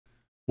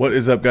What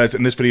is up, guys?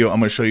 In this video, I'm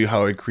going to show you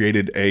how I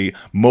created a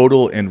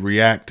modal in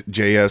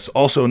React.js,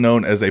 also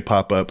known as a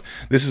pop-up.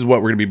 This is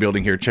what we're going to be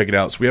building here. Check it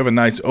out. So we have a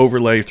nice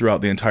overlay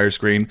throughout the entire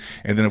screen,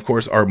 and then of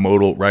course our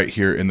modal right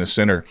here in the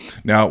center.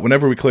 Now,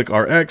 whenever we click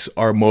our X,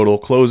 our modal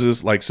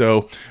closes like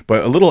so.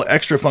 But a little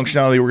extra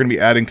functionality we're going to be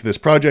adding to this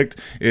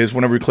project is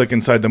whenever we click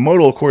inside the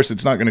modal, of course,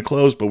 it's not going to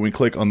close, but when we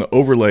click on the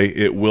overlay,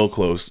 it will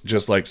close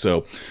just like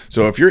so.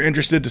 So if you're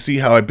interested to see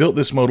how I built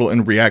this modal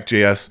in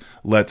React.js,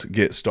 let's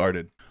get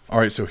started. All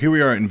right, so here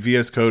we are in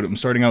VS Code. I'm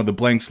starting out with a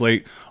blank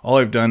slate. All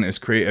I've done is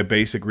create a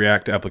basic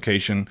React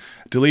application,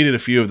 deleted a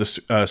few of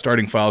the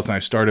starting files, and I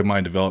started my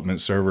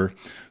development server.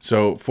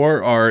 So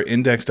for our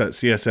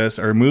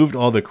index.css, I removed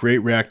all the create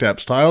React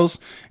apps tiles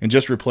and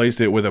just replaced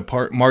it with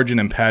a margin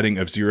and padding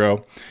of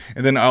 0.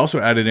 And then I also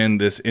added in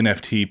this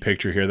NFT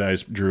picture here that I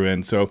drew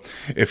in. So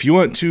if you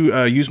want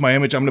to use my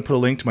image, I'm going to put a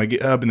link to my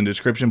GitHub in the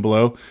description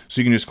below,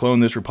 so you can just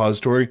clone this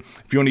repository.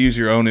 If you want to use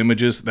your own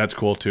images, that's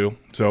cool too.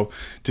 So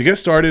to get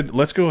started,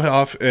 let's go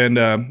off and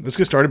let's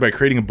get started by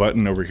creating a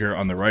button over here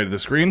on the right of the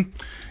screen.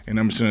 And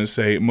I'm just going to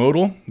say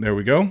modal. There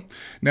we go.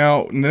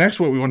 Now, the next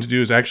what we want to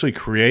do is actually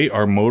create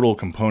our modal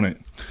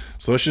component.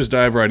 So let's just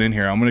dive right in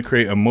here. I'm going to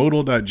create a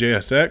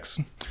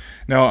Modal.Jsx.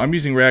 Now, I'm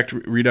using React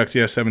Redux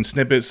ES7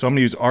 snippets, so I'm going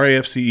to use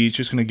RAFCE. It's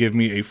just going to give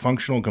me a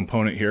functional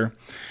component here.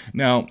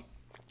 Now,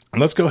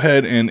 let's go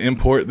ahead and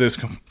import this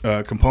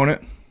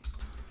component.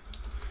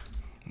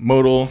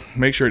 Modal,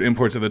 make sure it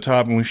imports at the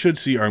top, and we should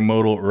see our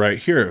modal right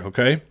here,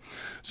 okay?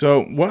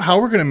 So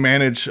how we're going to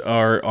manage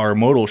our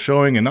modal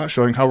showing and not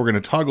showing, how we're going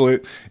to toggle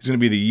it, is going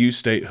to be the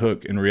useState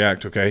hook in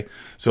React, okay?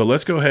 So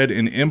let's go ahead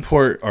and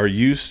import our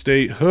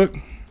useState hook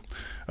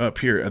up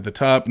here at the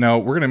top. Now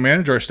we're going to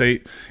manage our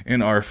state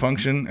in our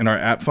function, in our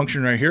app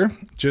function right here,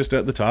 just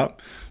at the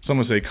top. So I'm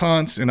going to say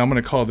const, and I'm going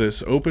to call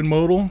this open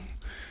modal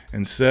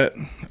and set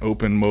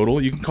open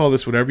modal. You can call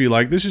this whatever you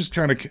like. This is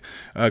kind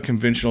of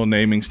conventional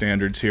naming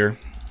standards here.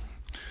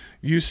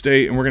 Use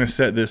state, and we're going to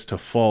set this to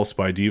false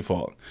by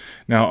default.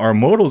 Now our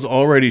modal is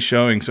already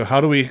showing, so how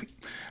do we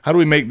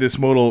make this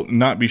modal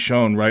not be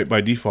shown right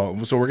by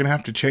default? So we're going to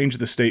have to change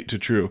the state to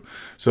true.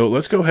 So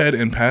let's go ahead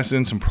and pass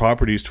in some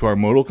properties to our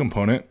modal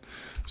component.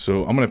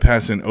 So I'm going to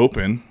pass in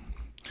open,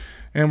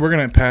 and we're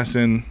going to pass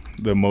in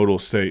the modal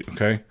state,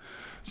 okay?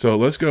 So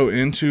let's go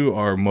into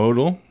our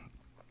modal,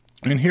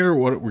 and here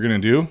what we're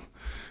going to do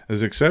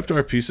is accept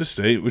our piece of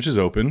state, which is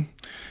open.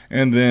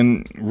 And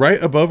then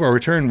right above our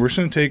return, we're just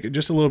going to take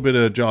just a little bit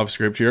of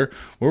JavaScript here.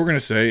 What we're going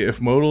to say,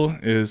 if modal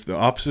is the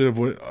opposite of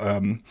what,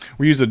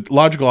 we use a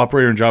logical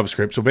operator in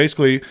JavaScript. So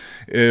basically,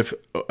 if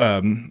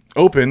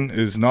open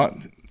is not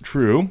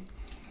true,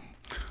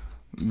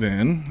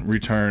 then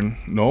return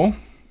null.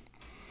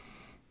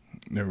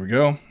 There we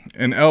go.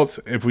 And else,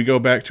 if we go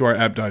back to our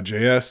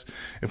app.js,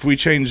 if we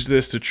change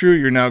this to true,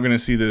 you're now going to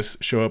see this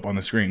show up on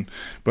the screen.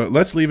 But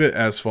let's leave it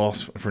as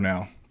false for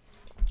now.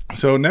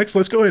 So next,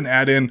 let's go ahead and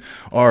add in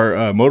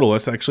our modal.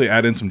 Let's actually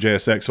add in some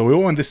JSX. So what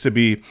we want this to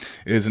be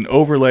is an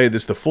overlay.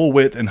 This is the full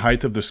width and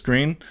height of the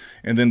screen.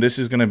 And then this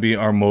is going to be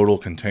our modal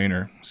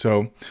container.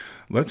 So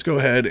let's go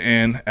ahead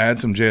and add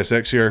some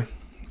JSX here.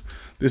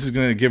 This is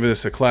going to give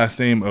us a class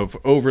name of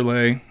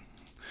overlay.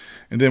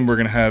 And then we're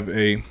going to have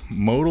a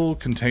modal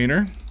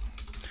container.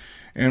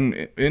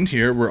 And in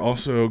here, we're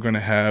also going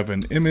to have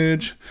an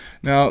image.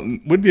 Now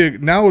would be a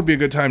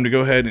good time to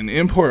go ahead and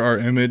import our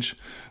image.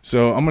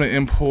 So I'm going to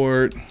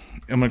import,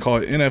 I'm going to call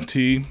it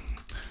NFT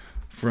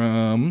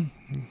from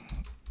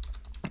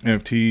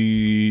nft.jpg.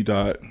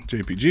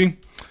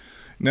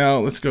 Now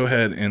let's go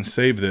ahead and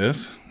save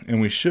this,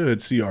 and we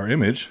should see our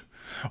image.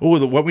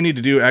 Oh, what we need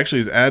to do actually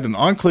is add an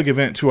on-click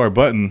event to our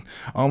button.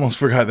 I almost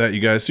forgot that,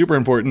 you guys. Super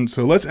important.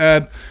 So let's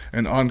add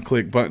an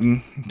on-click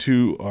button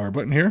to our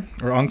button here,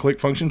 or on-click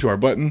function to our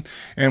button.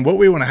 And what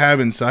we want to have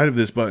inside of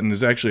this button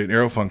is actually an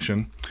arrow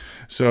function.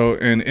 So,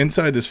 and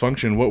inside this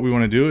function, what we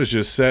want to do is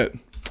just set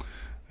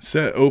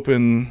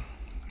open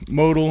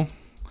modal.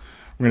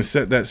 We're going to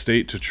set that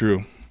state to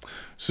true.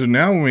 So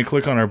now when we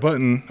click on our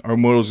button, our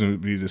modal is going to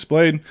be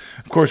displayed.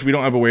 Of course, we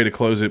don't have a way to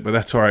close it, but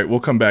that's all right. We'll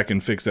come back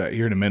and fix that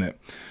here in a minute.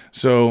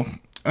 So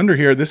under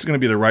here, this is going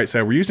to be the right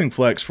side. We're using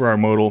Flex for our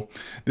modal.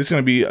 This is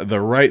going to be the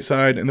right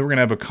side, and then we're going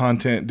to have a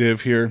content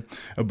div here,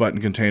 a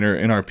button container,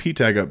 and our p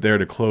tag up there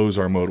to close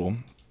our modal.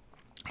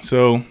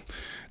 So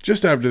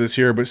just after this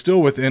here, but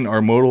still within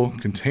our modal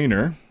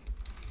container,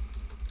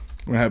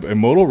 we're going to have a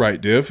modal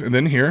right div, and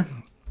then here,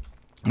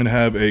 I'm going to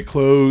have a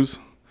close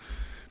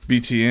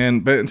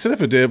btn, but instead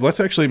of a div, let's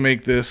actually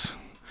make this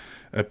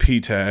a p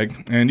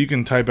tag, and you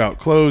can type out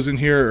close in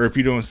here, or if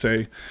you don't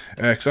say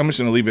x, I'm just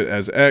going to leave it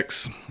as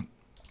x.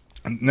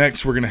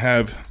 Next, we're going to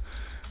have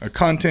a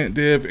content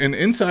div, and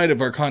inside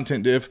of our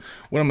content div,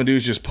 what I'm going to do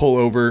is just pull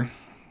over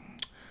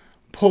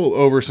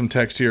some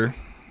text here,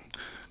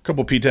 a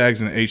couple p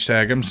tags and an h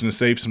tag. I'm just going to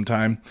save some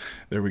time.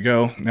 There we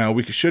go. Now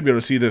we should be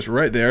able to see this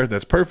right there.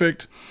 That's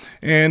perfect.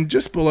 And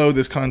just below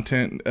this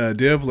content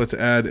div, let's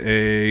add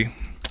a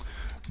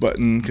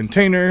button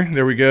container.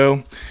 There we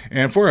go.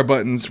 And for our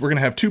buttons, we're going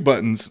to have 2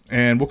 buttons,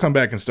 and we'll come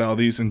back and style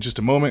these in just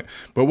a moment.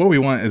 But what we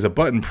want is a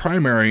button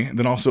primary,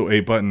 then also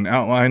a button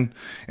outline,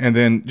 and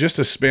then just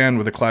a span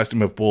with a class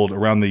name of bold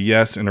around the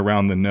yes and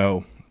around the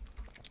no.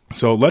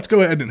 So let's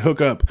go ahead and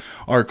hook up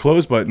our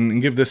close button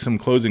and give this some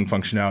closing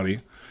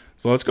functionality.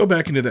 So let's go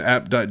back into the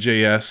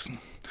app.js,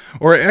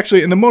 or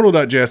actually in the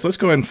modal.js, let's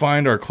go ahead and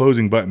find our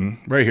closing button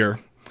right here.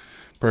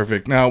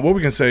 Perfect. Now what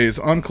we can say is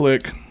on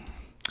click.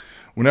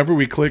 Whenever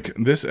we click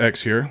this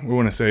X here, we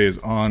want to say is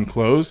on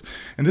close,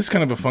 and this is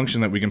kind of a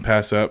function that we can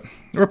pass up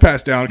or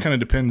pass down. It kind of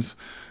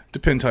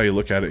depends how you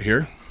look at it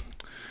here.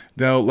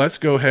 Now let's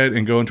go ahead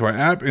and go into our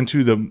app,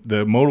 into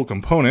the modal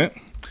component,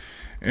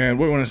 and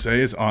what we want to say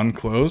is on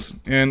close.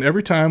 And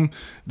every time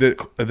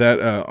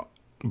that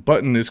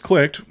button is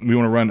clicked, we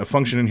want to run a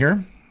function in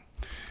here,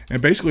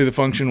 and basically the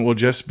function will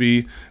just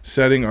be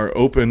setting our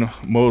open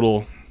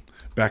modal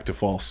back to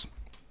false.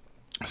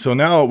 So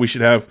now we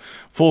should have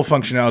full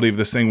functionality of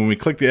this thing. When we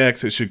click the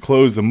X, it should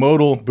close the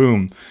modal.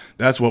 Boom.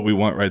 That's what we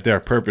want right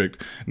there.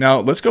 Perfect. Now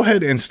let's go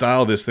ahead and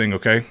style this thing,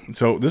 okay?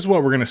 So this is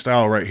what we're going to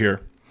style right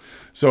here.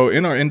 So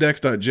in our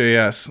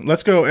index.js,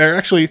 let's go,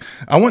 actually,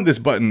 I want this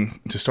button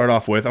to start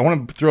off with. I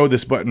want to throw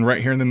this button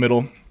right here in the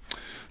middle.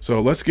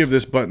 So let's give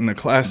this button a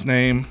class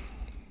name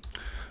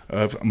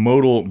of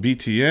modal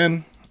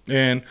btn.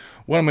 And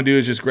what I'm going to do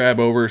is just grab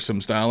over some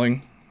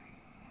styling.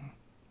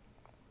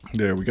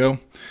 There we go.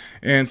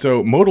 And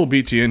so modal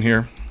btn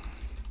here,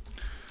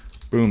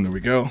 boom, there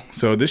we go.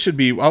 So this should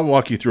be, I'll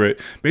walk you through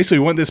it. Basically,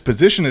 we want this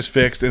position is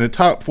fixed in the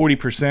top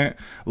 40%,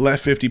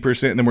 left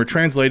 50%, and then we're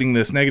translating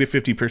this negative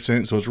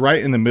 50%, so it's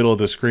right in the middle of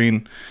the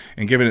screen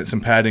and giving it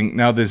some padding.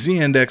 Now the Z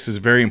index is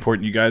very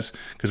important, you guys,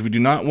 because we do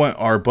not want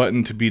our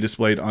button to be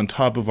displayed on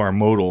top of our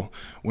modal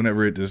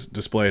whenever it is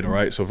displayed, all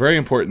right? So very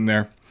important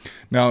there.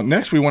 Now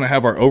next we want to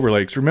have our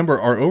overlay, because remember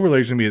our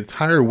overlay is going to be the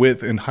entire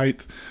width and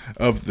height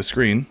of the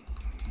screen.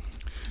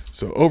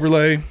 So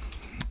overlay,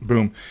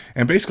 boom.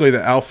 And basically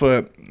the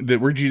alpha,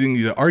 that we're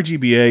using the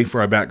RGBA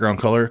for our background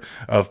color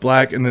of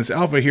black. And this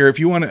alpha here, if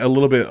you want it a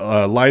little bit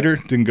lighter,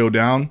 then go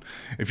down.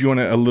 If you want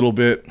it a little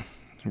bit,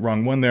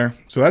 wrong one there.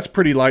 So that's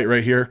pretty light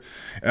right here.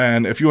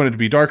 And if you want it to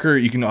be darker,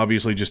 you can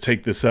obviously just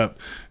take this up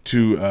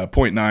to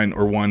 0.9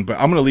 or 1. But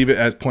I'm going to leave it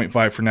at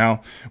 0.5 for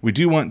now. We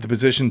do want the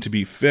position to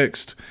be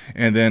fixed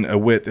and then a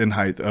width and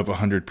height of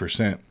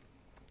 100%.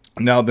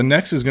 Now the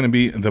next is going to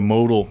be the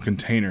modal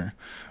container.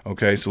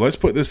 Okay, so let's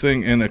put this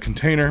thing in a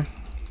container,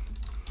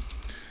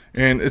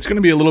 and it's going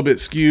to be a little bit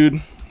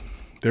skewed.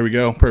 There we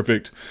go,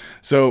 perfect.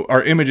 So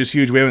our image is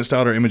huge. We haven't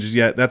styled our images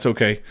yet. That's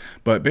okay.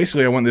 But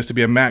basically I want this to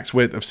be a max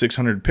width of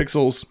 600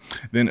 pixels,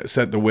 then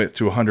set the width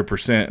to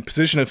 100%.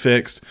 Position it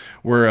fixed.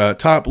 We're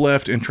top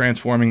left and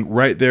transforming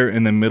right there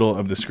in the middle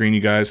of the screen, you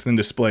guys, then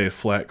display a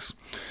flex.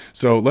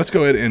 So let's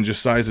go ahead and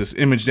just size this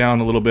image down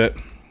a little bit.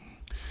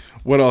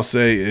 What I'll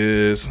say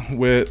is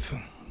width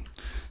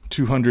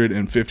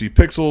 250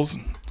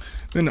 pixels.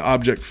 Then the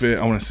object fit,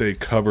 I want to say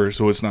cover,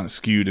 so it's not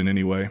skewed in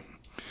any way.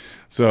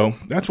 So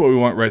that's what we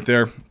want right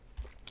there.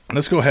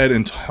 Let's go ahead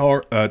and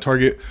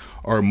target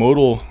our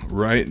modal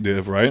right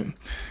div, right?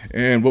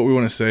 And what we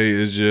want to say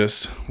is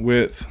just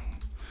width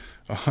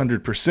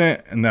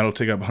 100%, and that'll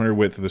take up 100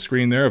 width of the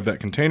screen there of that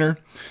container.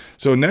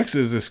 So next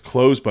is this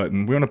close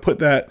button. We want to put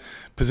that,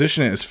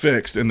 position it as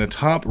fixed in the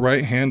top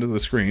right hand of the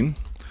screen.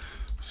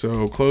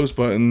 So close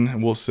button,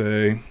 and we'll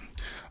say,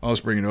 I'll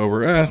just bring it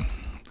over.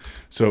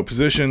 So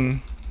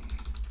position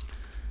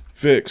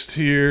fixed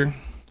here,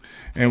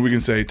 and we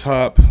can say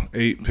top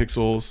 8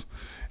 pixels,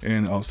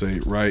 and I'll say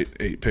right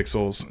 8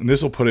 pixels, and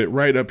this will put it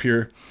right up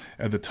here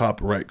at the top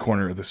right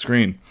corner of the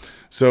screen.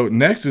 So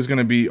next is going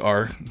to be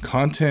our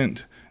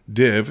content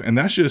div, and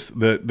that's just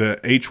the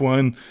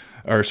H1,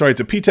 or sorry,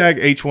 it's a p tag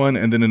H1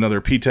 and then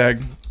another p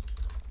tag.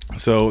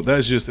 So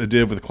that's just a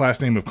div with a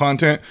class name of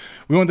content.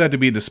 We want that to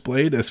be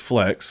displayed as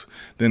flex,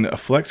 then a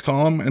flex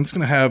column, and it's going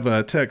to have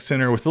a text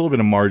center with a little bit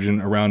of margin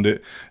around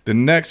it. The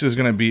next is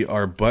going to be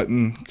our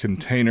button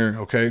container,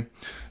 okay?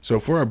 So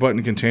for our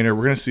button container,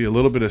 we're going to see a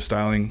little bit of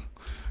styling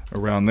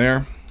around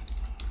there.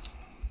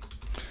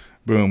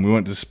 Boom, we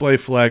want display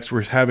flex.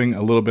 We're having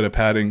a little bit of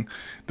padding.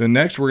 The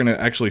next, we're going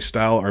to actually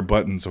style our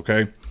buttons,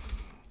 okay?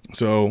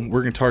 So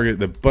we're going to target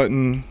the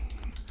button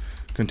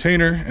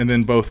container and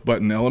then both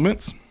button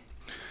elements.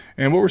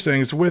 And what we're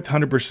saying is with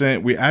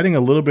 100%, we're adding a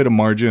little bit of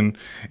margin,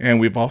 and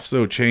we've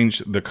also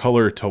changed the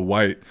color to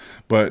white.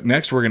 But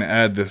next we're going to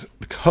add the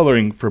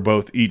coloring for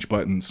both each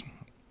buttons.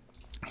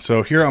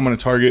 So here I'm going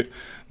to target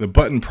the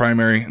button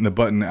primary and the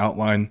button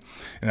outline.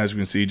 And as you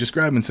can see, just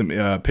grabbing some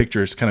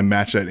pictures to kind of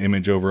match that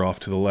image over off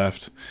to the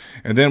left.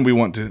 And then we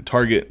want to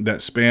target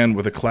that span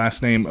with a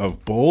class name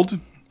of bold,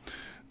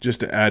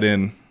 just to add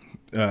in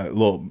a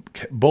little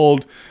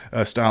bold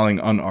styling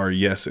on our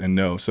yes and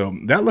no. So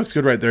that looks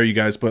good right there, you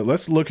guys, but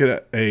let's look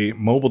at a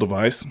mobile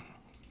device.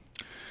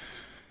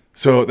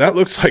 So that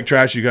looks like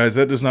trash, you guys.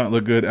 That does not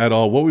look good at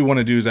all. What we want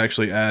to do is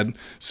actually add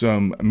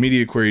some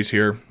media queries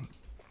here.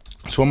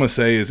 So what I'm going to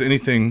say is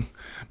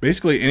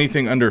basically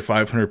anything under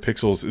 500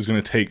 pixels is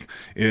going to take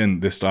in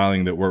the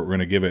styling that we're going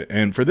to give it.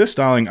 And for this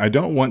styling, I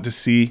don't want to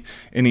see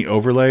any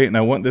overlay, and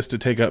I want this to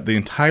take up the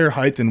entire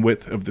height and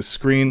width of the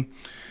screen,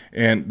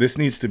 and this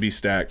needs to be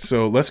stacked.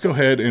 So let's go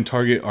ahead and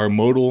target our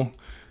modal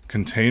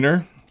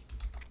container.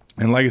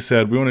 And like I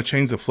said, we want to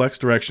change the flex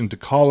direction to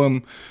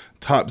column,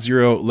 top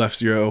 0, left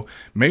 0.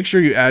 Make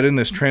sure you add in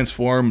this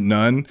transform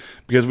none,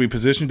 because we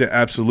positioned it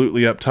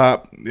absolutely up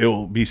top. It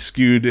will be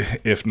skewed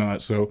if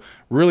not. So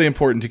really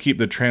important to keep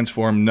the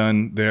transform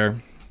none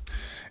there.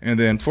 And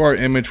then for our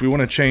image, we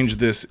want to change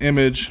this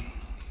image.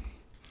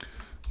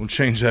 We'll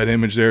change that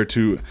image there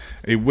to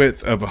a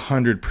width of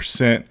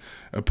 100%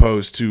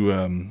 opposed to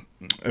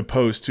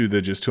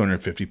the just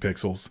 250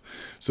 pixels.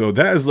 So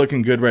that is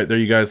looking good right there,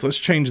 you guys. Let's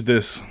change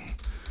this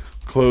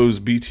close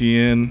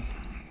BTN.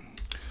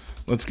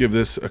 Let's give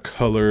this a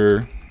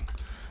color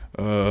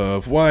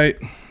of white,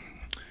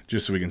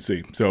 just so we can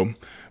see. So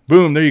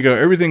boom, there you go.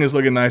 Everything is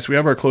looking nice. We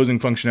have our closing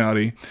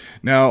functionality.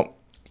 Now,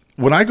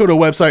 when I go to a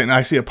website and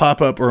I see a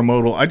pop-up or a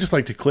modal, I just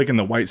like to click in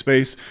the white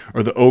space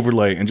or the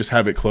overlay and just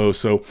have it close.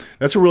 So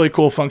that's a really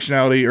cool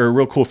functionality, or a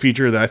real cool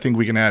feature that I think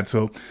we can add.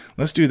 So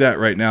let's do that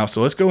right now.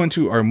 So let's go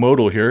into our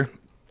modal here.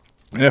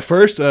 And at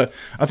first, I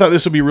thought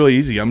this would be really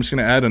easy. I'm just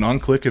going to add an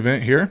onClick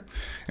event here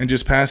and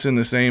just pass in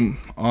the same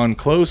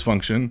onClose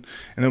function,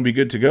 and then we'll be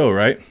good to go,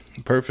 right?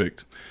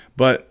 Perfect.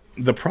 But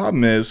the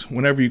problem is,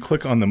 whenever you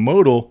click on the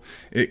modal,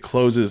 it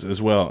closes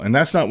as well. And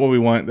that's not what we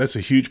want. That's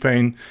a huge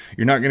pain.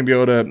 You're not going to be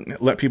able to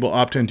let people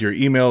opt into your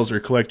emails or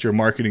collect your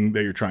marketing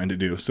that you're trying to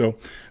do. So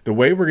the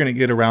way we're going to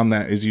get around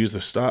that is use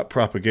the stop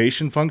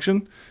propagation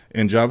function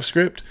in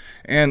JavaScript.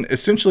 And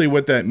essentially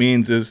what that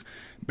means is,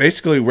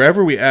 basically,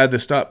 wherever we add the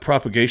stop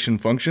propagation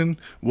function,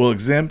 we'll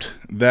exempt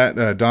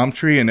that DOM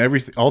tree and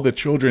all the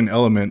children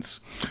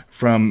elements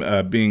from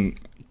being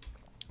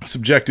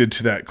subjected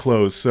to that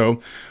close.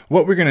 So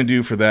what we're going to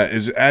do for that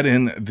is add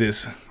in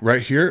this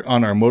right here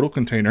on our modal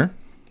container.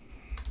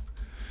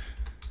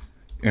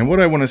 And what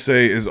I want to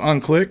say is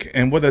onClick,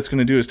 and what that's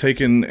going to do is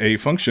take in a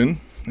function.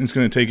 It's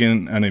going to take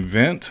in an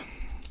event.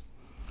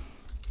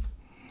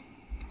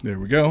 There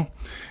we go.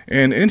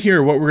 And in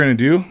here, what we're going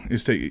to do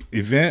is take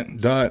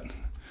event.stop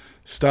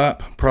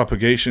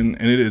propagation,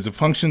 and it is a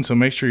function, so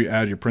make sure you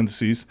add your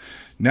parentheses.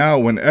 Now,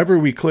 whenever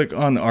we click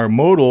on our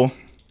modal,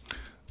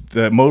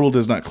 the modal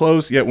does not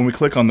close, yet when we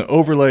click on the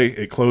overlay,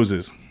 it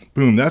closes.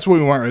 Boom, that's what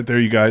we want right there,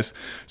 you guys.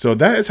 So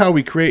that is how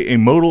we create a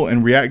modal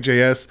in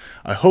React.js.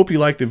 I hope you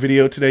liked the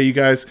video today, you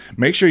guys.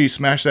 Make sure you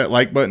smash that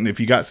like button if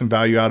you got some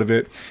value out of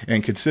it,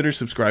 and consider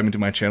subscribing to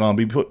my channel. I'll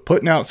be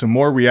putting out some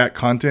more React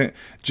content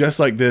just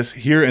like this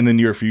here in the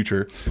near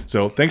future.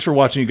 So thanks for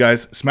watching, you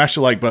guys. Smash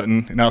the like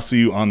button, and I'll see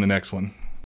you on the next one.